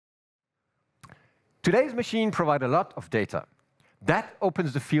Today's machines provide a lot of data. That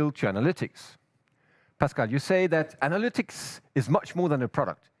opens the field to analytics. Pascal, you say that analytics is much more than a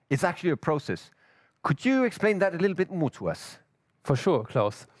product. It's actually a process. Could you explain that a little bit more to us? For sure,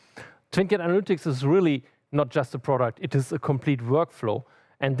 Klaus. TwinCAT Analytics is really not just a product, it is a complete workflow.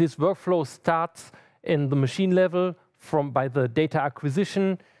 And this workflow starts in the machine level by the data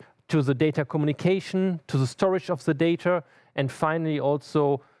acquisition to the data communication, to the storage of the data, and finally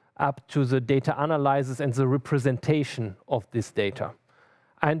also up to the data analysis and the representation of this data.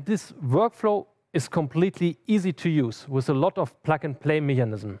 And this workflow is completely easy to use with a lot of plug-and-play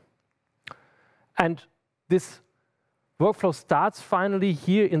mechanism. And this workflow starts finally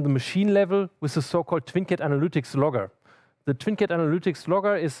here in the machine level with the so-called TwinCAT Analytics logger. The TwinCAT Analytics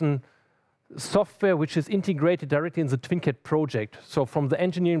logger is a software which is integrated directly in the TwinCAT project. So from the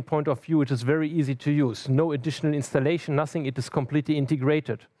engineering point of view, it is very easy to use. No additional installation, nothing. It is completely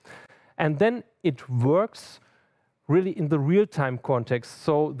integrated. And then it works really in the real-time context.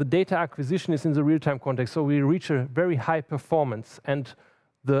 So the data acquisition is in the real-time context. So we reach a very high performance. And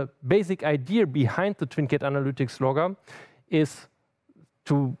the basic idea behind the TwinCAT Analytics logger is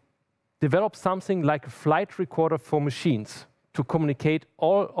to develop something like a flight recorder for machines to communicate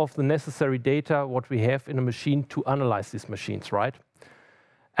all of the necessary data what we have in a machine to analyze these machines, right?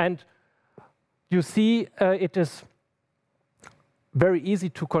 And you see it is very easy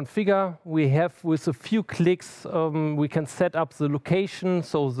to configure. We have, with a few clicks, we can set up the location,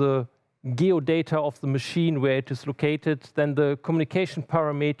 so the geodata of the machine where it is located, then the communication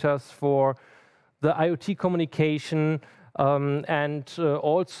parameters for the IoT communication, and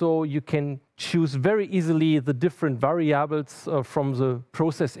also you can choose very easily the different variables from the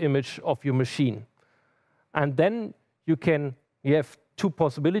process image of your machine. And then you have two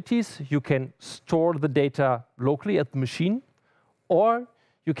possibilities. You can store the data locally at the machine, or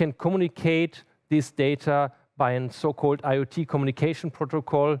you can communicate this data by a so-called IoT communication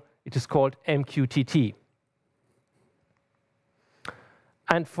protocol. It is called MQTT.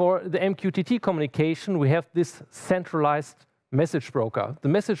 And for the MQTT communication, we have this centralized message broker. The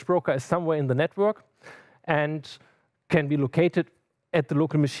message broker is somewhere in the network and can be located at the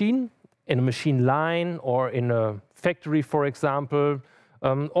local machine, in a machine line, or in a factory, for example,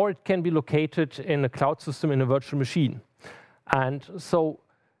 or it can be located in a cloud system in a virtual machine. And so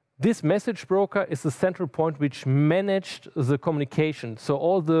this message broker is the central point which managed the communication. So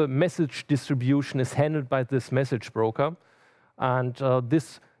all the message distribution is handled by this message broker. And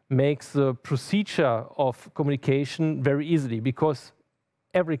this makes the procedure of communication very easily, because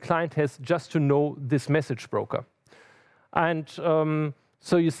every client has just to know this message broker. And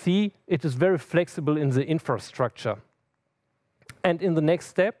so you see, it is very flexible in the infrastructure. And in the next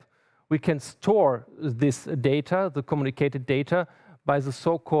step, we can store this data, the communicated data, by the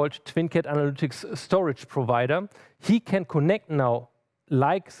so-called TwinCAT Analytics storage provider. He can connect now,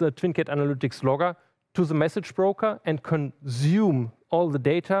 like the TwinCAT Analytics logger, to the message broker and consume all the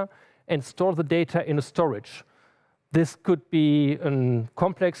data and store the data in a storage. This could be a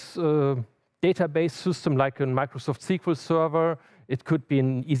complex database system like a Microsoft SQL server. It could be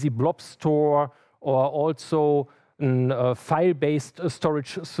an easy blob store, or also a file-based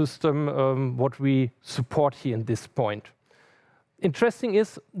storage system, what we support here in this point. Interesting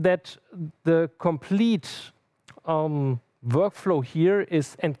is that the complete workflow here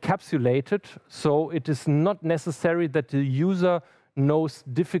is encapsulated, so it is not necessary that the user knows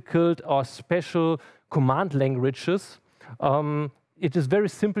difficult or special command languages. It is very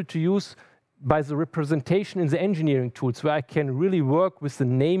simple to use by the representation in the engineering tools, where I can really work with the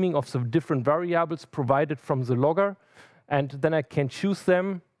naming of the different variables provided from the logger, and then I can choose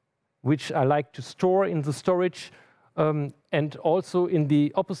them, which I like to store in the storage. And also in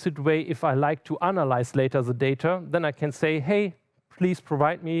the opposite way, if I like to analyze later the data, then I can say, hey, please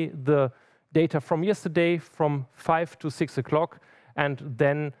provide me the data from yesterday from 5 to 6 o'clock, and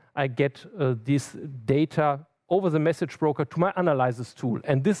then I get this data over the message broker to my analysis tool.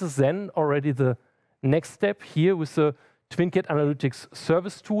 And this is then already the next step here with the TwinCAT Analytics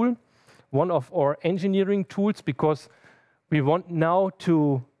service tool, one of our engineering tools, because we want now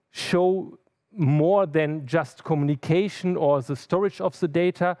to show more than just communication or the storage of the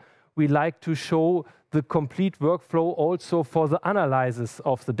data. We like to show the complete workflow also for the analysis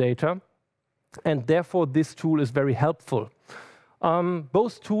of the data. And therefore, this tool is very helpful.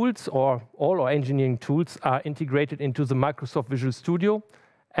 Both tools, or all our engineering tools, are integrated into the Microsoft Visual Studio.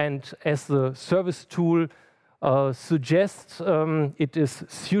 And as the service tool suggests, it is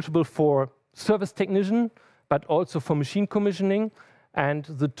suitable for service technician, but also for machine commissioning. And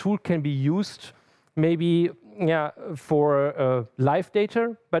the tool can be used maybe for live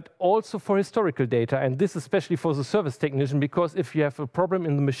data, but also for historical data. And this especially for the service technician, because if you have a problem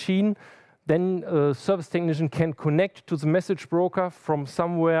in the machine, then a service technician can connect to the message broker from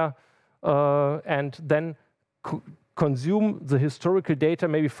somewhere and then consume the historical data,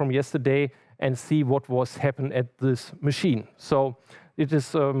 maybe from yesterday, and see what was happened at this machine. So it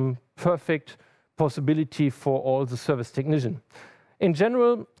is a perfect possibility for all the service technician. In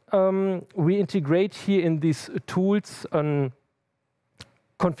general, we integrate here in these tools a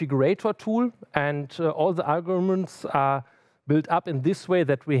configurator tool, and all the algorithms are built up in this way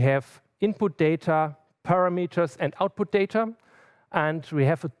that we have input data, parameters, and output data. And we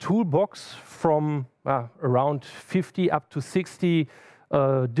have a toolbox from around 50 up to 60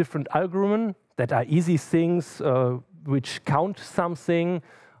 different algorithms that are easy things which count something,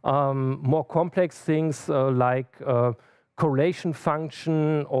 more complex things like correlation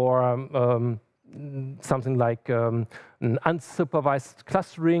function or something like an unsupervised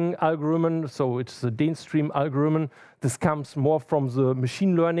clustering algorithm. So it's a Dainstream algorithm. This comes more from the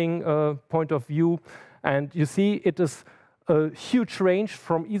machine learning point of view. And you see it is a huge range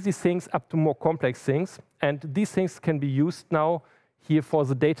from easy things up to more complex things. And these things can be used now here for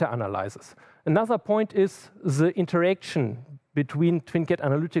the data analysis. Another point is the interaction between TwinCAT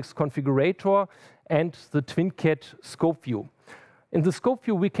Analytics configurator and the TwinCAT scope view. In the scope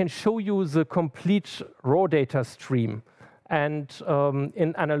view, we can show you the complete raw data stream. And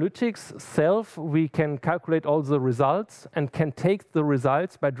in analytics itself, we can calculate all the results and can take the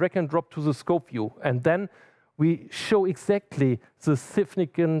results by drag and drop to the scope view. And then we show exactly the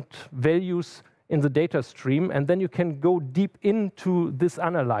significant values in the data stream, and then you can go deep into this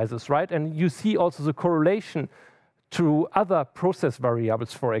analysis, right? And you see also the correlation to other process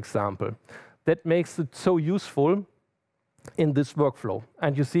variables, for example. That makes it so useful in this workflow.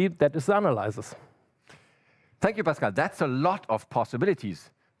 And you see that is the analysis. Thank you, Pascal. That's a lot of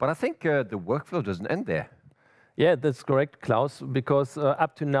possibilities. But I think the workflow doesn't end there. Yeah, that's correct, Klaus, because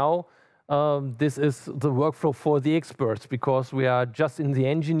up to now, this is the workflow for the experts, because we are just in the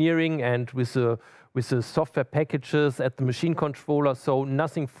engineering and with the software packages at the machine controller, so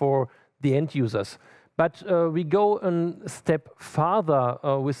nothing for the end users. But we go a step farther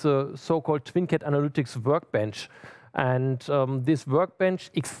with the so-called TwinCAT Analytics Workbench. And this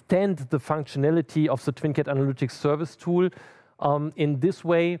Workbench extends the functionality of the TwinCAT Analytics service tool in this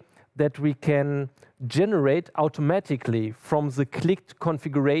way that we can generate automatically from the clicked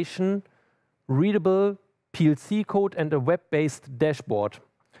configuration readable PLC code and a web-based dashboard.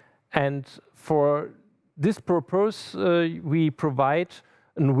 And for this purpose, we provide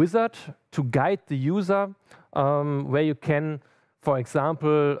a wizard to guide the user, where you can, for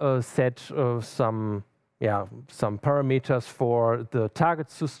example, set some parameters for the target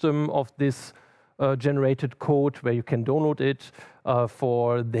system of this generated code, where you can download it,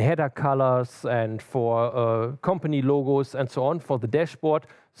 for the header colors and for company logos and so on for the dashboard.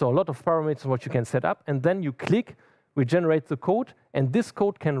 So a lot of parameters what you can set up, and then you click, we generate the code, and this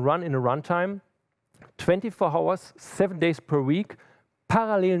code can run in a runtime 24 hours, 7 days per week,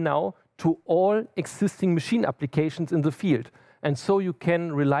 parallel now to all existing machine applications in the field. And so you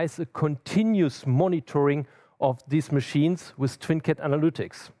can realize a continuous monitoring of these machines with TwinCAT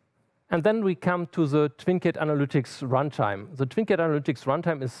Analytics. And then we come to the TwinCAT Analytics runtime. The TwinCAT Analytics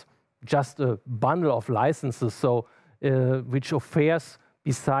runtime is just a bundle of licenses, so which offers,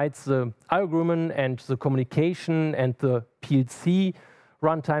 besides the algorithm and the communication and the PLC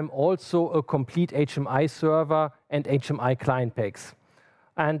runtime, also a complete HMI server and HMI client packs.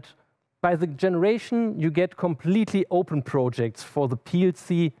 And by the generation, you get completely open projects for the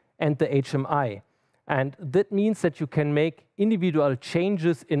PLC and the HMI. And that means that you can make individual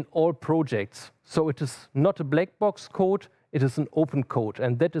changes in all projects. So it is not a black box code, it is an open code.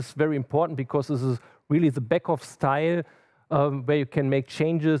 And that is very important, because this is really the Beckhoff style, where you can make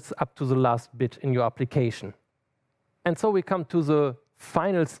changes up to the last bit in your application. And so we come to the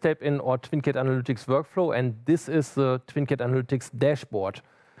final step in our TwinCAT Analytics workflow, and this is the TwinCAT Analytics dashboard.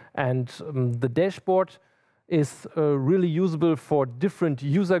 And the dashboard is really usable for different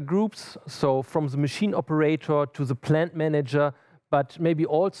user groups, so from the machine operator to the plant manager, but maybe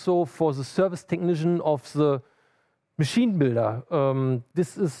also for the service technician of the machine builder.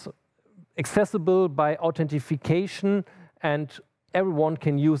 This is accessible by authentication, and everyone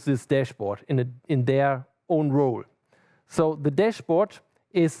can use this dashboard in their own role. So the dashboard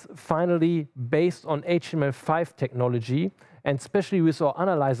is finally based on HTML5 technology, and especially with our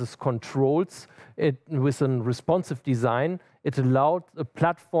analysis controls, with a responsive design, it allowed a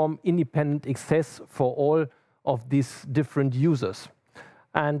platform-independent access for all of these different users.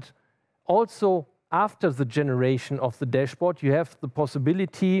 And also, after the generation of the dashboard, you have the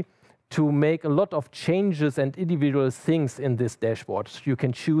possibility to make a lot of changes and individual things in this dashboard. You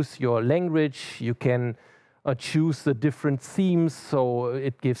can choose your language, you can choose the different themes, so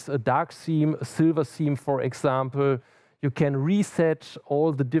it gives a dark theme, a silver theme, for example. You can reset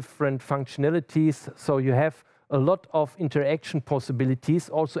all the different functionalities, so you have a lot of interaction possibilities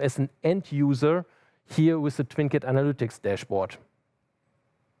also as an end user here with the TwinCAT Analytics dashboard.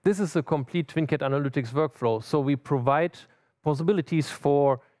 This is a complete TwinCAT Analytics workflow, so we provide possibilities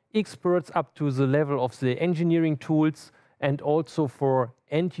for experts up to the level of the engineering tools and also for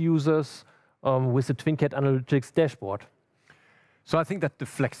end users with the TwinCAT Analytics dashboard. So I think that the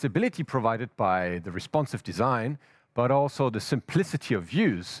flexibility provided by the responsive design, but also the simplicity of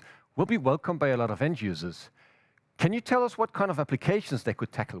use, will be welcomed by a lot of end users. Can you tell us what kind of applications they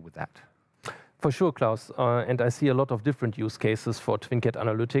could tackle with that? For sure, Klaus, and I see a lot of different use cases for TwinCAT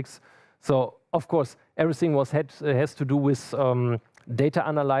Analytics. So, of course, everything has to do with data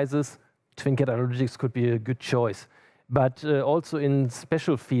analysis. TwinCAT Analytics could be a good choice. But also in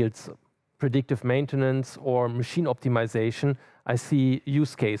special fields, predictive maintenance or machine optimization, I see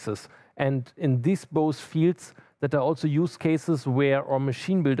use cases. And in these both fields, that are also use cases where our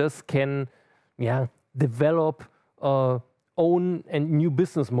machine builders can develop own and new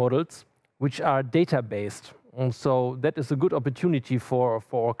business models which are data-based. And so that is a good opportunity for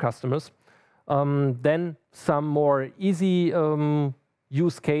our customers. Then some more easy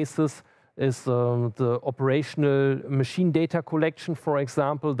use cases is the operational machine data collection, for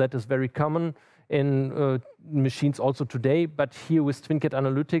example. That is very common in machines also today. But here with TwinCAT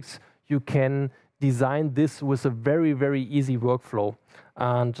Analytics, you can design this with a very, very easy workflow.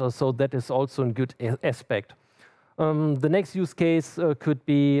 And so that is also a good aspect. The next use case could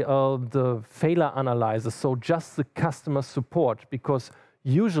be the failure analysis, so just the customer support, because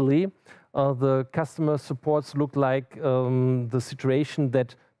usually the customer supports look like the situation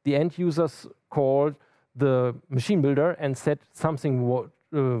that the end users called the machine builder and said something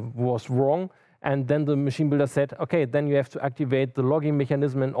was wrong, and then the machine builder said, okay, then you have to activate the logging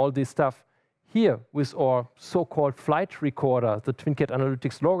mechanism and all this stuff. Here, with our so-called flight recorder, the TwinCAT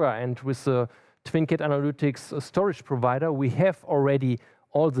Analytics logger, and with the TwinCAT Analytics storage provider, we have already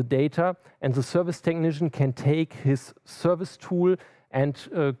all the data, and the service technician can take his service tool and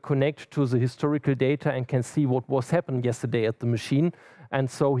connect to the historical data and can see what was happened yesterday at the machine. And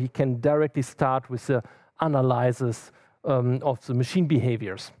so he can directly start with the analysis of the machine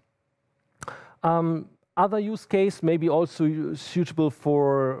behaviors. Other use case, maybe also suitable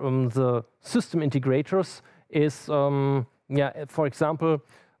for the system integrators, is, for example,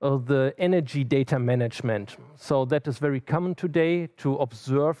 the energy data management. So that is very common today, to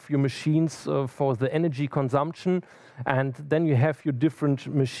observe your machines for the energy consumption. And then you have your different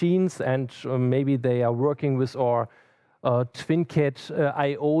machines, and maybe they are working with our TwinCAT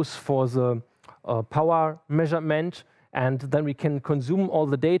IOs for the power measurement. And then we can consume all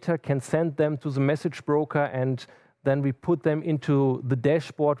the data, can send them to the message broker, and then we put them into the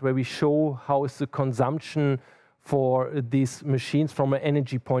dashboard where we show how is the consumption for these machines from an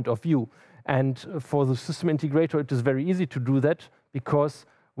energy point of view. And for the system integrator, it is very easy to do that, because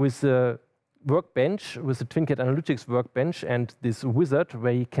with the Workbench, with the TwinCAT Analytics Workbench and this wizard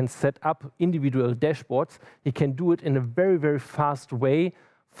where you can set up individual dashboards, you can do it in a very, very fast way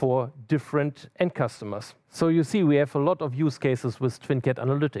for different end customers. So you see, we have a lot of use cases with TwinCAT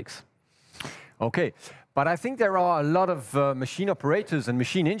Analytics. Okay, but I think there are a lot of machine operators and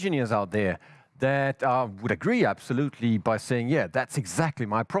machine engineers out there that would agree absolutely by saying, yeah, that's exactly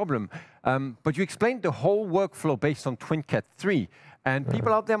my problem. But you explained the whole workflow based on TwinCAT 3. And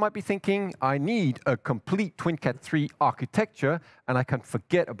people out there might be thinking, I need a complete TwinCAT 3 architecture, and I can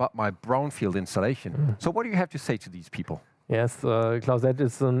forget about my brownfield installation. So what do you have to say to these people? Yes, Klaus, that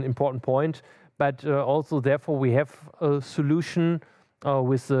is an important point. But also, therefore, we have a solution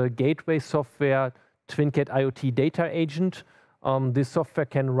with the gateway software, TwinCAT IoT Data Agent. This software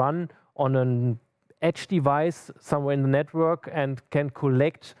can run on an edge device somewhere in the network and can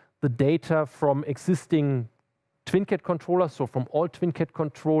collect the data from existing TwinCAT controllers, so from all TwinCAT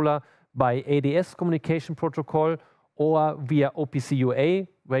controller by ADS communication protocol, or via OPC UA,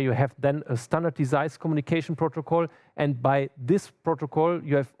 where you have then a standardized communication protocol. And by this protocol,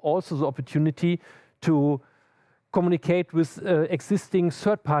 you have also the opportunity to communicate with existing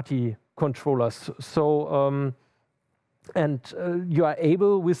third-party controllers. So, you are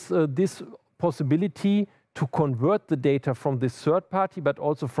able with this possibility to convert the data from this third party, but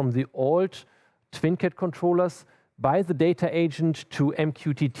also from the old TwinCAT controllers by the data agent to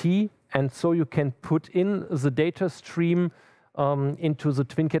MQTT. And so you can put in the data stream into the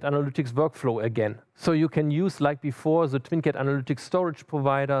TwinCAT Analytics workflow again. So you can use, like before, the TwinCAT Analytics storage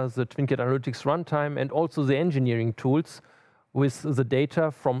provider, the TwinCAT Analytics runtime, and also the engineering tools with the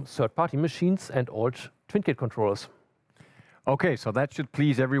data from third-party machines and old TwinCAT controllers. Okay, so that should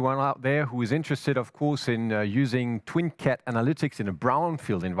please everyone out there who is interested, of course, in using TwinCAT Analytics in a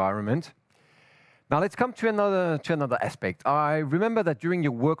brownfield environment. Now let's come to another aspect. I remember that during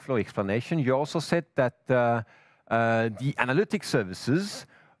your workflow explanation, you also said that the analytics services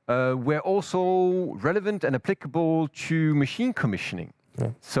were also relevant and applicable to machine commissioning.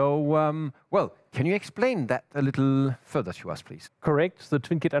 Yeah. So, well, can you explain that a little further to us, please? Correct. The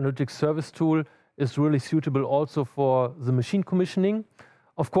TwinCAT Analytics service tool is really suitable also for the machine commissioning.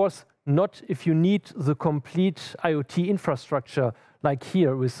 Of course, not if you need the complete IoT infrastructure, like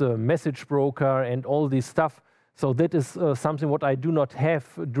here with a message broker and all this stuff. So that is something what I do not have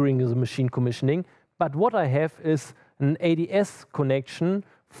during the machine commissioning. But what I have is an ADS connection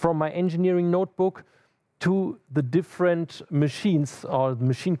from my engineering notebook to the different machines or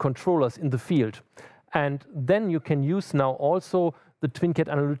machine controllers in the field. And then you can use now also the TwinCAT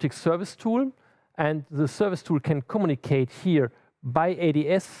Analytics service tool. And the service tool can communicate here by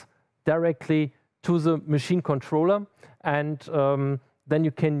ADS directly to the machine controller. And then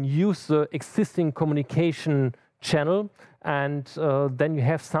you can use the existing communication channel. And then you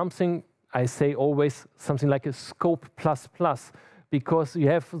have something, I say always, something like a scope plus plus, because you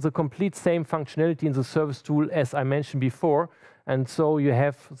have the complete same functionality in the service tool as I mentioned before. And so you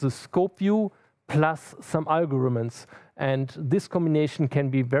have the scope view plus some algorithms. And this combination can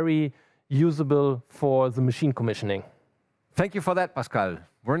be very usable for the machine commissioning. Thank you for that, Pascal.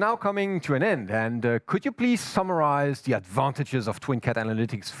 We're now coming to an end, and could you please summarize the advantages of TwinCAT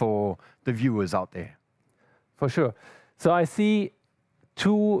Analytics for the viewers out there? For sure. So I see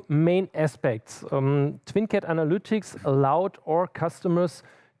two main aspects. TwinCAT Analytics allowed our customers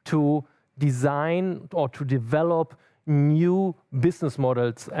to design or to develop new business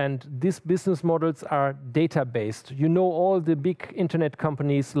models, and these business models are data-based. You know all the big internet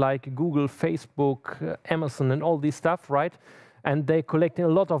companies like Google, Facebook, Amazon, and all this stuff, right? And they collect a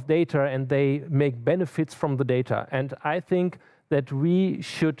lot of data and they make benefits from the data. And I think that we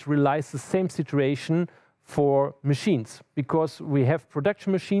should realize the same situation for machines, because we have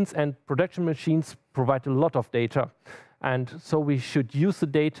production machines and production machines provide a lot of data. And so we should use the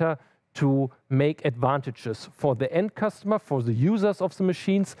data to make advantages for the end customer, for the users of the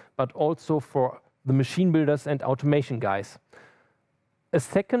machines, but also for the machine builders and automation guys. A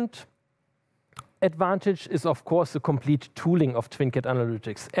second advantage is, of course, the complete tooling of TwinCAT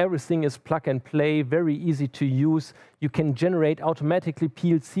Analytics. Everything is plug and play, very easy to use. You can generate automatically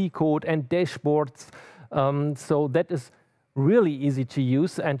PLC code and dashboards. So that is really easy to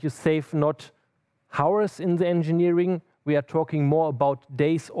use, and you save not hours in the engineering. We are talking more about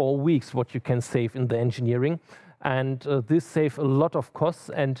days or weeks what you can save in the engineering. And this saves a lot of costs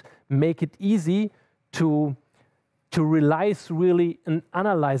and make it easy to realize really an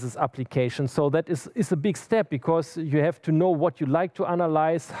analysis application. So that is a big step, because you have to know what you like to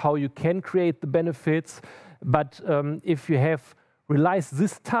analyze, how you can create the benefits. But if you have realized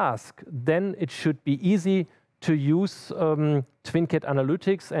this task, then it should be easy to use TwinCAT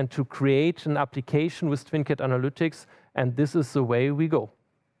Analytics and to create an application with TwinCAT Analytics. And this is the way we go.